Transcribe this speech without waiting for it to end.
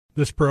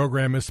This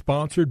program is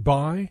sponsored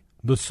by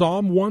the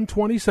Psalm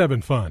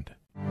 127 Fund.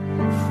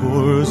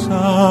 For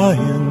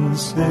Zion's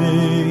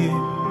sake,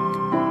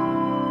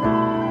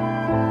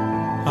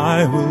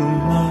 I will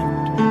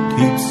not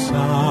keep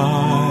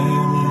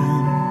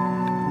silent.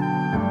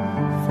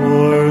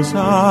 For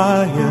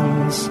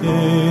Zion's sake,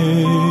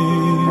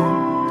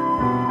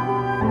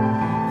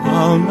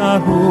 I'll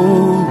not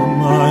hold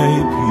my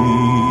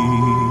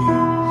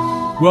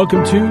peace.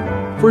 Welcome to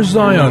For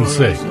Zion's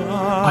Sake.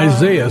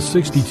 Isaiah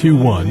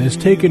 62:1 is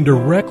taken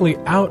directly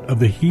out of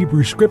the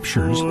Hebrew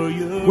Scriptures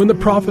when the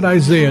prophet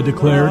Isaiah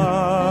declared,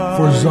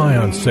 "For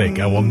Zion's sake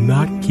I will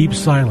not keep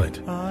silent,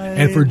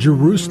 and for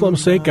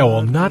Jerusalem's sake I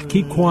will not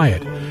keep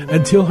quiet,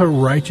 until her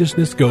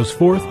righteousness goes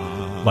forth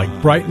like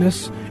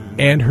brightness,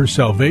 and her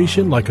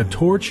salvation like a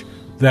torch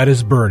that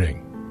is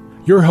burning."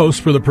 Your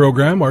hosts for the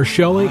program are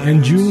Shelley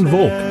and June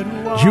Volk,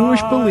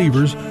 Jewish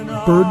believers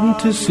burdened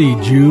to see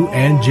Jew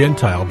and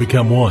Gentile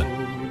become one.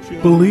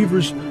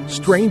 Believers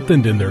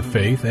strengthened in their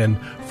faith, and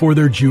for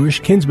their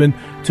Jewish kinsmen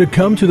to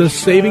come to the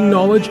saving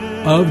knowledge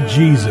of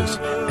Jesus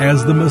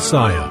as the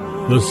Messiah,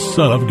 the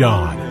Son of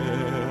God.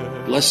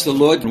 Bless the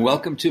Lord and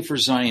welcome to For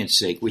Zion's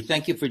Sake. We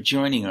thank you for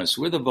joining us.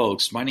 We're the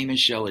Volks. My name is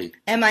Shelley.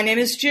 And my name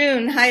is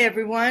June. Hi,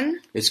 everyone.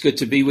 It's good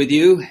to be with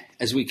you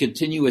as we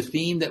continue a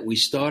theme that we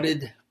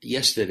started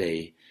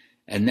yesterday.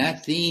 And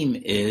that theme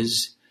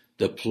is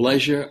the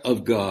pleasure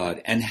of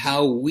God and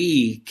how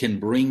we can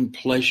bring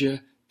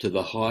pleasure to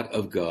the heart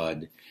of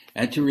God.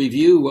 And to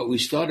review, what we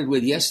started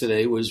with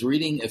yesterday was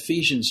reading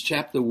Ephesians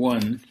chapter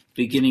 1,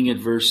 beginning at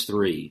verse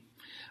 3.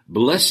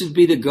 Blessed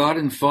be the God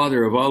and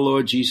Father of our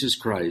Lord Jesus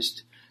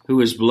Christ, who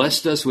has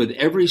blessed us with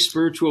every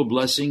spiritual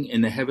blessing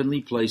in the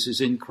heavenly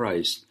places in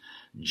Christ,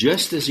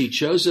 just as he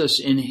chose us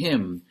in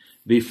him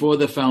before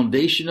the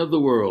foundation of the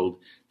world,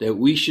 that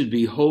we should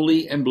be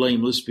holy and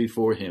blameless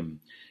before him.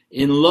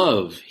 In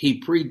love, he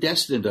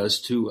predestined us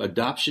to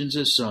adoptions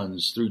as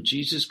sons through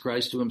Jesus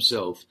Christ to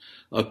himself,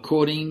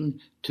 according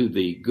to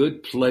the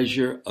good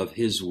pleasure of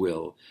his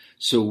will.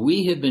 So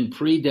we have been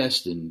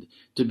predestined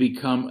to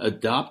become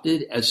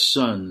adopted as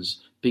sons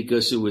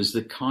because it was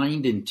the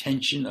kind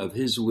intention of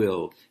his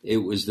will. It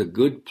was the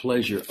good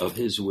pleasure of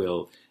his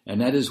will. And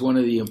that is one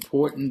of the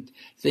important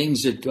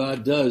things that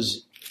God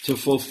does to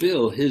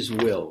fulfill his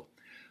will.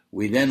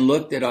 We then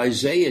looked at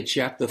Isaiah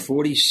chapter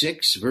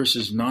 46,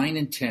 verses 9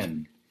 and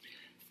 10.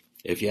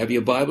 If you have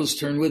your Bibles,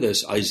 turn with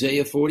us.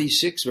 Isaiah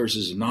 46,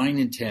 verses 9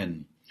 and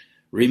 10.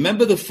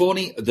 Remember the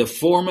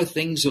former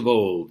things of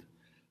old,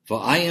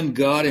 for I am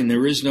God and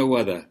there is no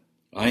other.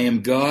 I am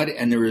God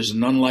and there is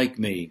none like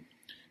me,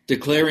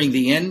 declaring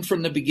the end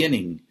from the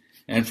beginning,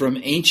 and from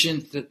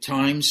ancient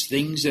times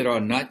things that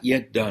are not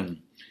yet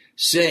done,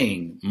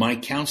 saying, my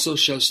counsel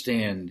shall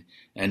stand,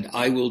 and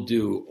I will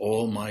do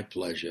all my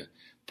pleasure.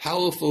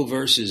 Powerful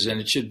verses,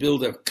 and it should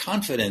build a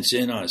confidence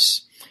in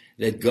us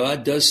that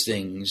God does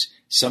things.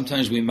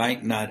 Sometimes we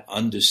might not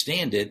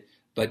understand it,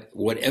 but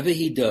whatever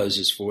he does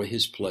is for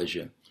his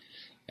pleasure.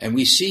 And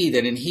we see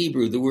that in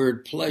Hebrew, the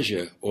word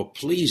pleasure or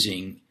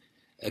pleasing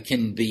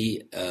can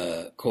be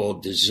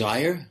called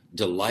desire,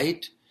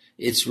 delight.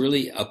 It's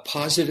really a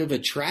positive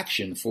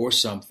attraction for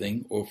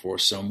something or for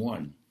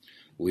someone.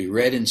 We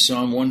read in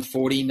Psalm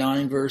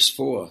 149, verse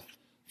 4,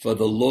 for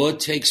the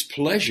Lord takes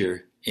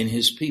pleasure in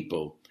his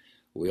people.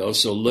 We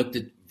also looked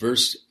at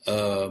verse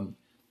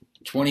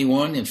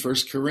 21 in 1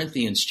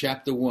 Corinthians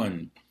chapter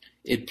 1.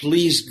 It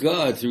pleased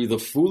God through the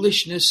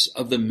foolishness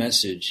of the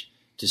message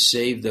to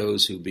save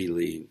those who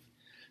believe.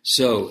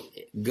 So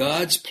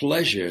God's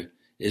pleasure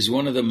is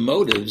one of the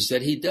motives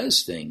that he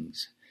does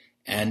things.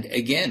 And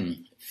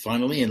again,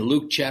 finally in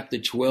Luke chapter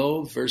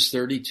 12, verse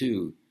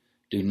 32,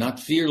 do not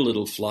fear,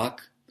 little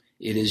flock.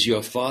 It is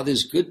your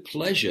Father's good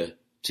pleasure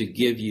to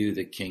give you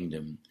the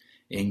kingdom.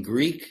 In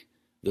Greek,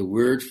 the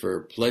word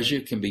for pleasure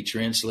can be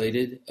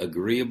translated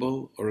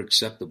agreeable or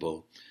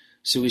acceptable.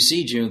 So we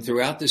see, June,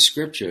 throughout the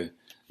scripture,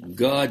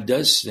 God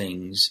does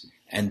things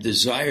and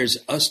desires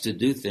us to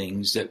do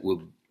things that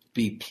will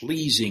be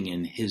pleasing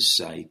in his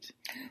sight.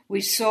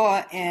 We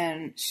saw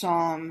in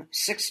Psalm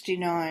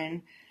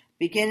 69,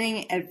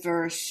 beginning at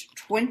verse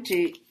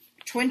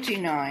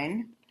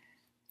 29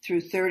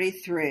 through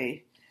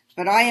 33,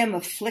 but I am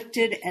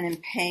afflicted and in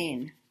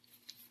pain.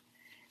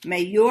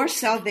 May your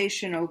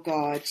salvation, O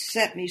God,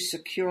 set me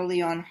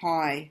securely on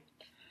high.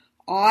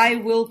 I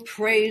will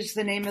praise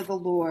the name of the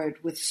Lord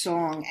with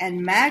song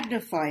and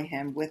magnify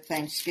him with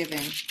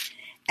thanksgiving.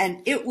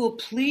 And it will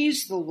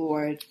please the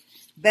Lord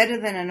better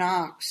than an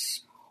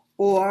ox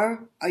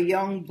or a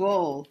young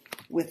bull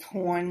with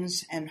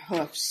horns and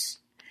hoofs.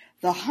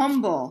 The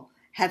humble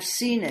have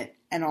seen it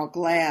and are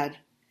glad.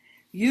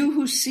 You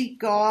who seek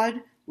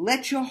God,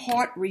 let your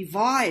heart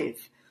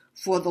revive,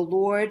 for the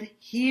Lord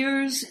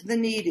hears the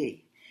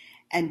needy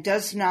and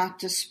does not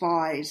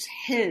despise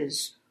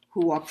his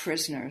who are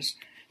prisoners.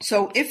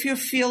 So if you're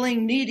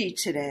feeling needy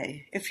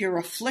today, if you're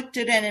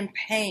afflicted and in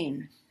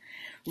pain,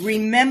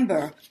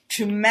 remember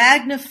to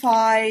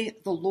magnify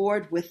the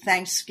Lord with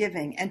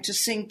thanksgiving and to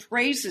sing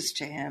praises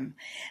to him,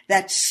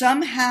 that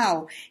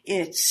somehow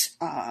it's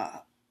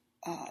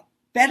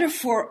better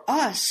for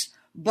us,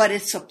 but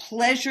it's a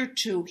pleasure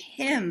to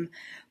him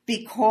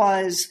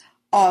because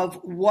of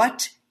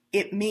what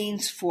it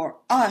means for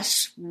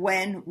us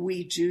when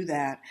we do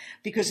that,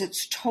 because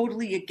it's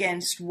totally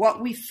against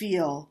what we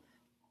feel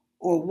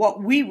or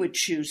what we would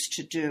choose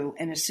to do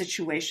in a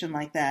situation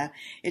like that.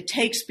 It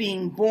takes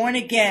being born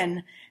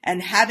again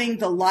and having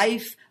the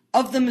life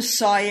of the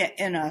Messiah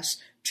in us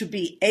to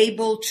be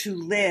able to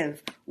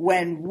live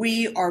when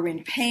we are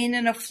in pain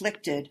and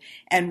afflicted,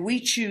 and we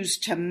choose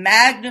to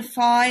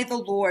magnify the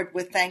Lord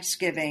with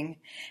thanksgiving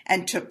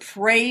and to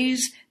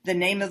praise the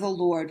name of the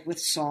Lord with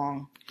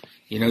song.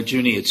 You know,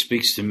 Junie, it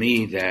speaks to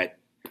me that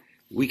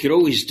we could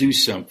always do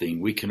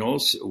something. We can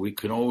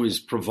always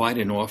provide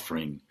an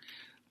offering.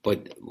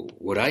 But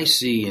what I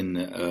see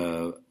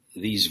in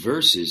these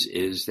verses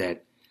is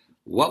that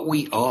what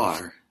we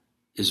are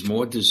is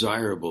more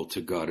desirable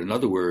to God. In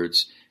other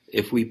words,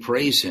 if we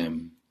praise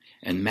him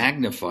and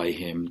magnify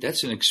him,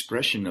 that's an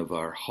expression of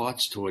our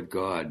hearts toward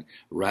God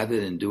rather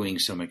than doing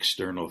some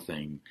external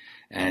thing.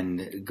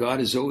 And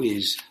God is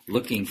always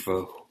looking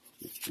for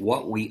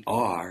what we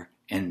are,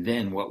 and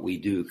then what we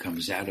do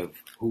comes out of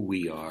who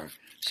we are.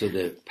 So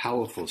the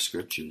powerful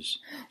scriptures.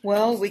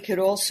 Well, we could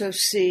also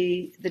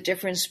see the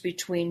difference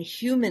between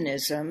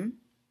humanism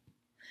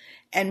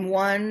and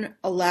one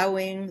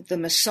allowing the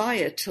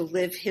Messiah to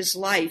live his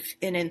life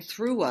in and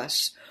through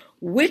us,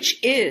 which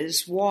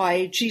is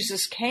why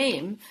Jesus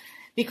came,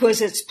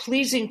 because it's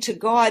pleasing to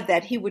God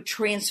that he would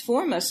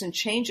transform us and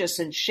change us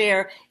and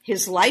share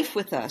his life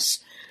with us.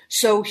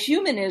 So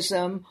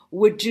humanism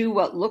would do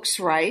what looks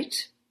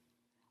right,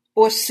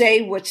 or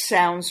say what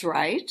sounds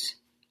right,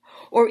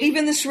 or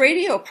even this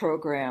radio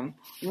program.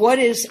 What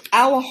is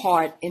our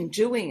heart in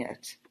doing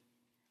it?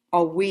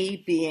 Are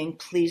we being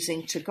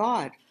pleasing to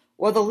God?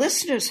 Or the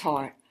listener's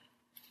heart?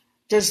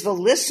 Does the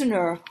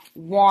listener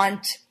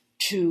want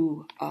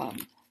to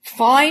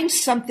find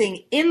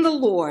something in the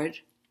Lord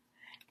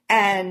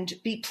and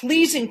be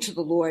pleasing to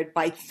the Lord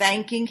by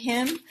thanking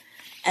him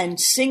and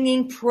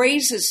singing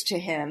praises to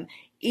him,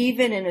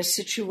 even in a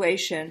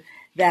situation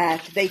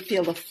that they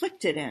feel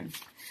afflicted in?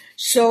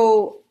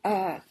 So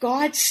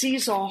God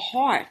sees our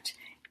heart,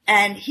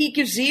 and he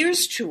gives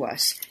ears to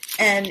us.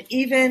 And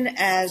even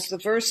as the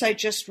verse I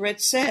just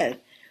read said,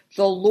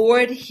 the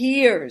Lord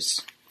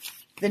hears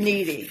the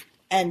needy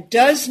and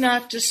does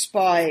not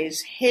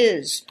despise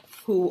his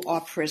who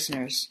are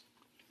prisoners.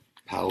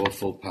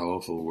 Powerful,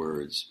 powerful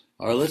words.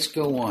 All right, let's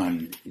go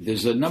on.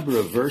 There's a number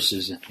of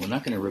verses. We're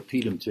not going to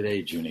repeat them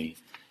today, Junie.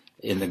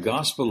 In the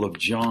Gospel of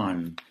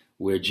John,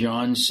 where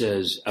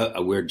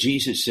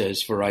Jesus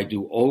says, "For I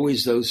do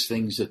always those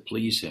things that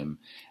please him."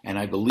 And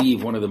I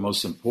believe one of the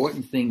most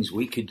important things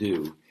we could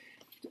do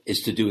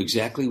is to do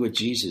exactly what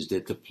Jesus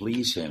did, to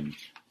please him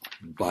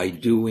by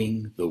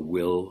doing the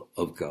will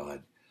of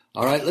God.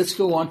 All right, let's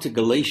go on to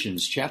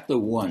Galatians chapter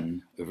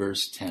 1,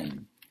 verse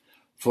 10.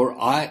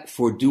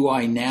 For do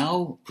I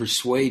now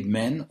persuade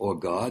men or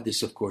God?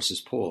 This, of course,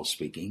 is Paul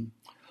speaking.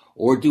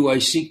 Or do I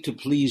seek to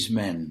please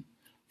men?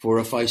 For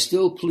if I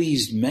still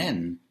pleased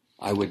men,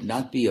 I would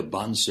not be a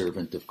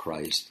bondservant of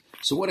Christ.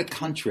 So what a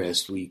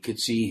contrast we could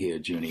see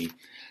here, Junie.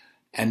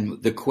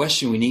 And the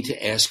question we need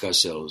to ask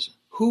ourselves,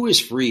 who is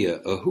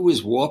freer, or who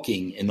is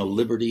walking in the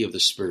liberty of the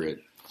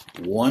Spirit?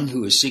 One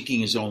who is seeking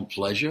his own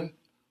pleasure,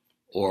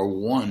 or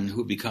one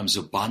who becomes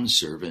a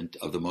bondservant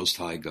of the Most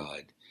High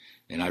God?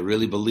 And I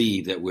really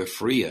believe that we're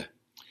freer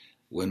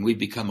when we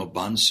become a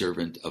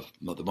bondservant of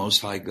the Most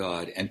High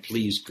God and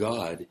please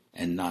God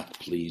and not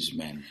please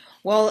men.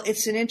 Well,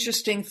 it's an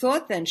interesting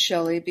thought then,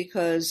 Shelley,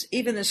 because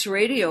even this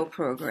radio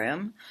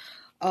program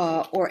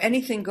or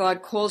anything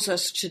God calls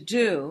us to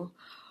do,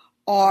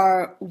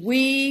 are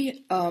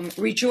we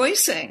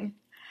rejoicing,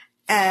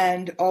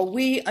 and are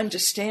we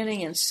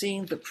understanding and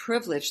seeing the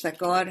privilege that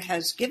God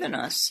has given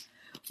us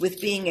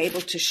with being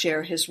able to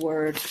share his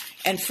word?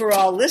 And for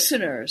our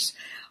listeners,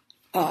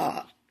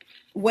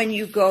 when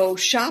you go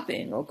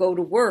shopping or go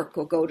to work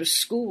or go to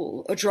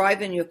school or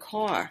drive in your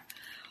car,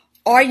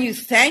 are you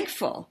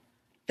thankful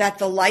that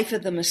the life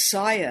of the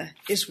Messiah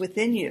is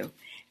within you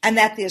and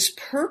that there's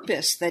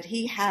purpose that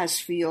he has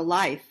for your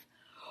life?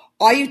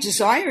 Are you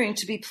desiring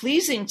to be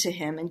pleasing to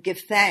him and give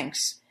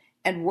thanks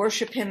and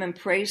worship him and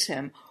praise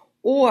him?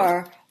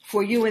 Or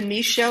for you and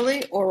me,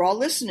 Shelley, or our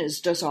listeners,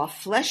 does our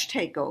flesh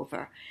take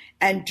over?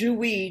 And do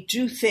we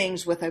do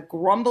things with a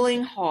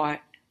grumbling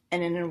heart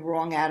and in a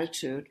wrong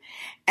attitude?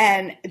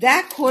 And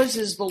that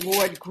causes the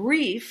Lord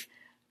grief,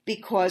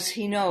 because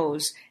he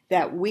knows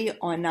that we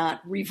are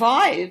not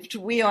revived.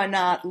 We are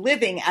not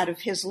living out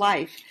of his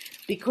life,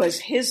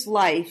 because his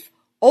life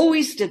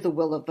always did the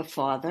will of the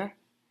Father.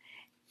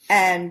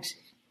 And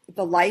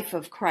the life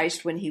of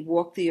Christ when he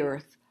walked the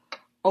earth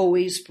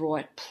always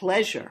brought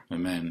pleasure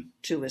Amen.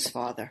 To his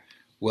Father.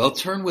 Well,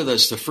 turn with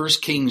us to 1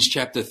 Kings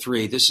chapter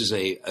 3. This is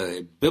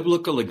a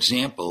biblical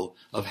example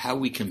of how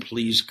we can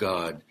please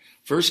God.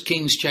 1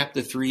 Kings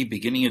chapter 3,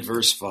 beginning at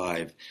verse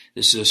 5.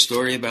 This is a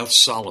story about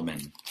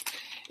Solomon.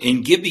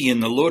 In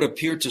Gibeon, the Lord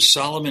appeared to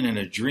Solomon in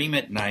a dream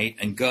at night,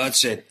 and God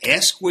said,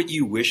 "Ask what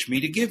you wish me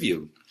to give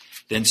you."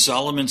 Then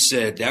Solomon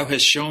said, Thou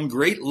hast shown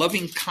great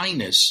loving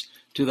kindness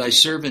to thy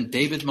servant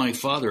David my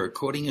father,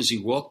 according as he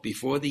walked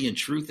before thee in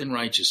truth and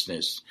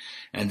righteousness.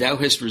 And thou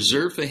hast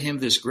reserved for him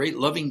this great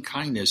loving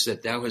kindness,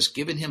 that thou hast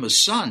given him a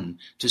son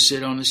to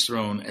sit on his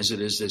throne, as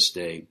it is this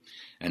day.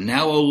 And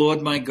now, O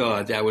Lord my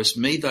God, thou hast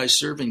made thy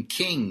servant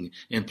king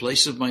in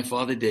place of my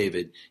father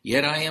David.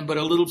 Yet I am but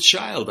a little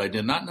child. I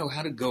do not know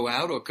how to go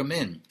out or come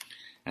in.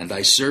 And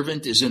thy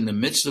servant is in the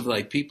midst of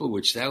thy people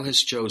which thou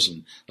hast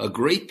chosen, a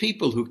great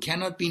people who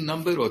cannot be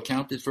numbered or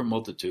counted for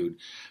multitude.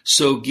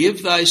 So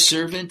give thy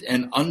servant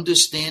an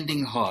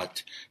understanding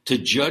heart to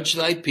judge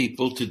thy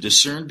people, to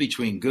discern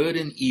between good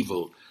and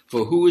evil.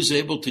 For who is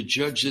able to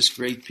judge this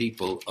great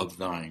people of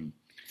thine?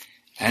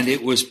 And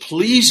it was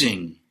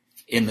pleasing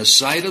in the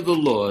sight of the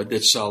Lord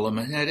that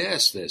Solomon had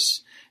asked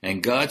this.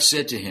 And God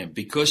said to him,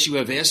 Because you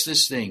have asked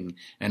this thing,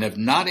 and have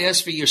not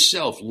asked for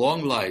yourself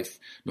long life,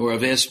 nor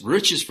have asked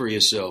riches for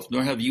yourself,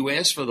 nor have you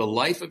asked for the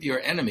life of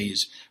your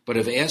enemies, but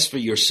have asked for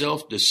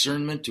yourself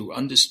discernment to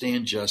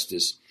understand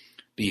justice.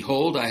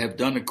 Behold, I have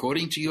done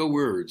according to your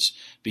words.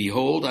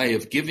 Behold, I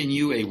have given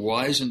you a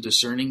wise and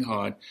discerning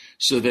heart,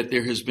 so that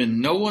there has been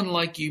no one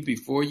like you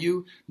before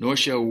you, nor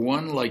shall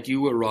one like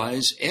you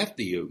arise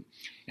after you.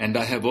 And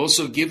I have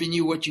also given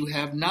you what you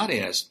have not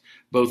asked,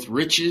 both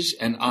riches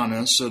and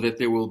honor, so that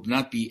there will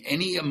not be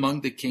any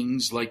among the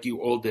kings like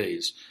you all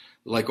days,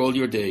 like all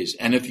your days.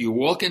 And if you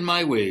walk in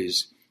my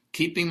ways,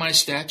 keeping my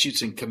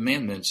statutes and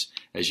commandments,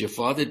 as your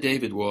father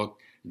David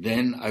walked,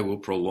 then I will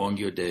prolong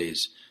your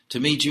days. To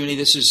me, Junie,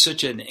 this is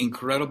such an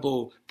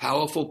incredible,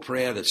 powerful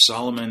prayer that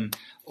Solomon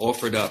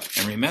offered up.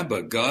 And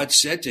remember, God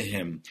said to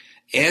him,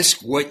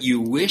 ask what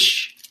you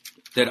wish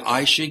that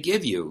I should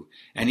give you.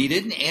 And he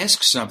didn't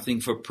ask something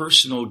for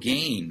personal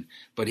gain,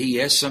 but he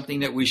asked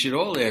something that we should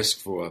all ask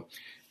for.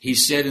 He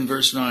said in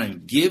verse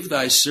 9, Give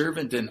thy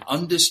servant an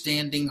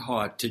understanding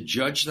heart to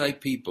judge thy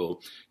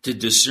people, to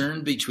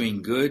discern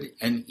between good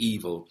and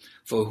evil.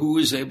 For who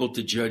is able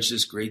to judge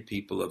this great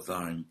people of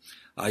thine?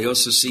 I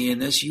also see in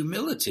this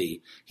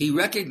humility. He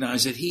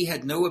recognized that he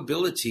had no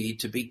ability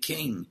to be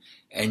king,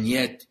 and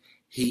yet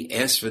he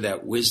asked for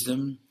that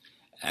wisdom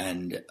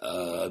and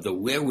the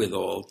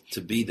wherewithal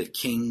to be the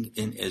king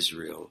in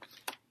Israel.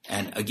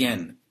 And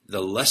again,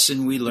 the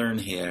lesson we learn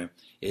here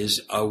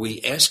is, are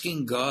we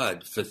asking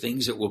God for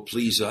things that will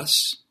please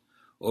us,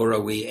 or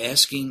are we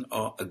asking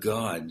a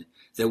God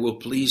that will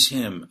please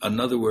him? In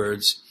other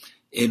words,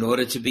 in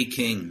order to be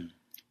king,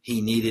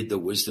 he needed the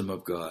wisdom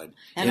of God.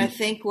 And I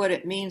think what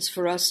it means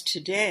for us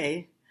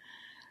today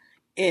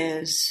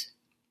is,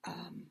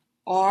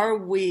 are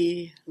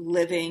we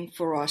living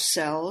for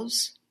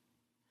ourselves,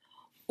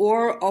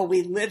 or are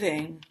we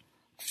living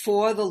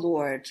for the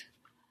Lord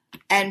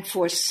and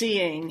for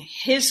seeing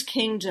his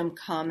kingdom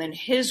come and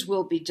his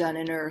will be done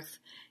in earth,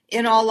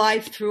 in our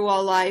life, through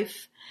our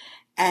life,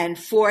 and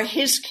for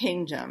his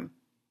kingdom?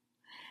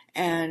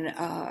 And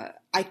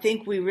I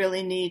think we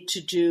really need to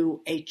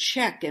do a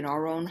check in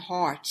our own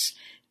hearts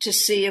to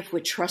see if we're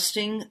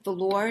trusting the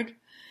Lord.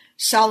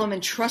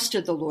 Solomon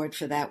trusted the Lord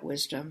for that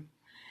wisdom,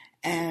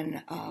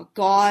 and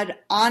God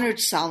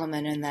honored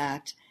Solomon in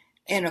that,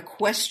 in a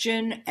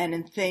question and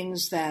in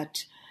things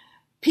that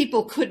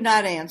people could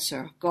not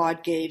answer.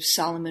 God gave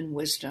Solomon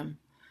wisdom.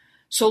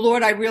 So,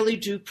 Lord, I really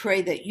do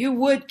pray that you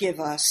would give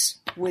us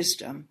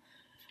wisdom.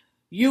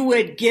 You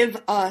would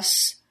give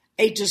us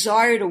a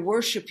desire to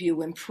worship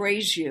you and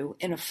praise you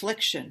in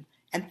affliction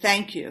and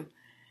thank you.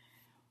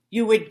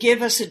 You would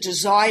give us a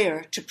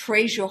desire to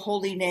praise your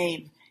holy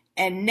name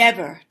and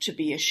never to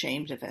be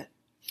ashamed of it.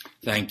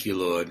 Thank you,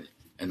 Lord.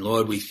 And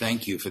Lord, we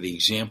thank you for the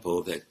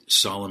example that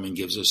Solomon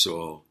gives us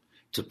all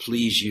to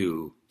please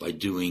you by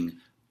doing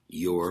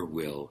your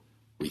will.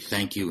 We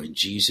thank you in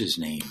Jesus'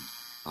 name.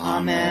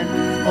 Amen.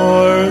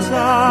 For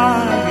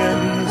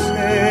Zion's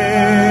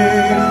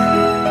sake.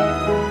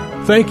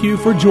 Thank you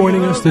for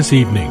joining us this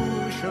evening.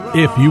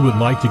 If you would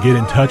like to get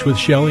in touch with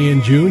Shelley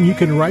and June, you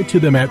can write to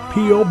them at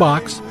P.O.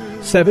 Box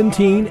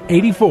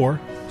 1784,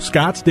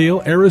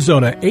 Scottsdale,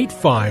 Arizona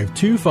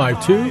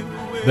 85252.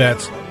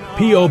 That's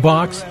P.O.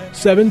 Box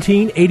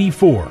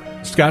 1784,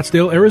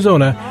 Scottsdale,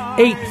 Arizona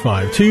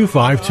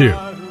 85252.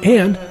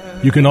 And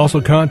you can also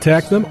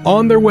contact them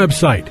on their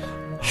website,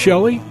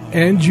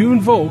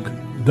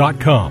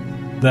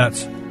 ShelleyandJuneVolk.com.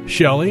 That's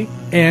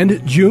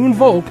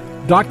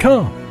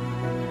ShelleyandJuneVolk.com.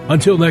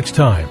 Until next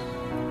time,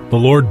 the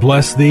Lord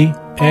bless thee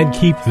and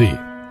keep thee.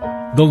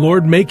 The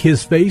Lord make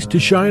his face to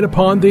shine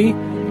upon thee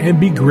and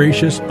be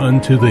gracious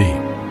unto thee.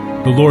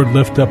 The Lord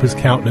lift up his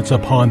countenance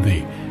upon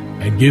thee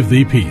and give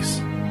thee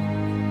peace.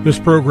 This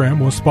program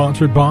was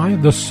sponsored by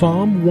the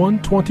Psalm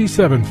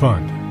 127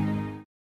 Fund.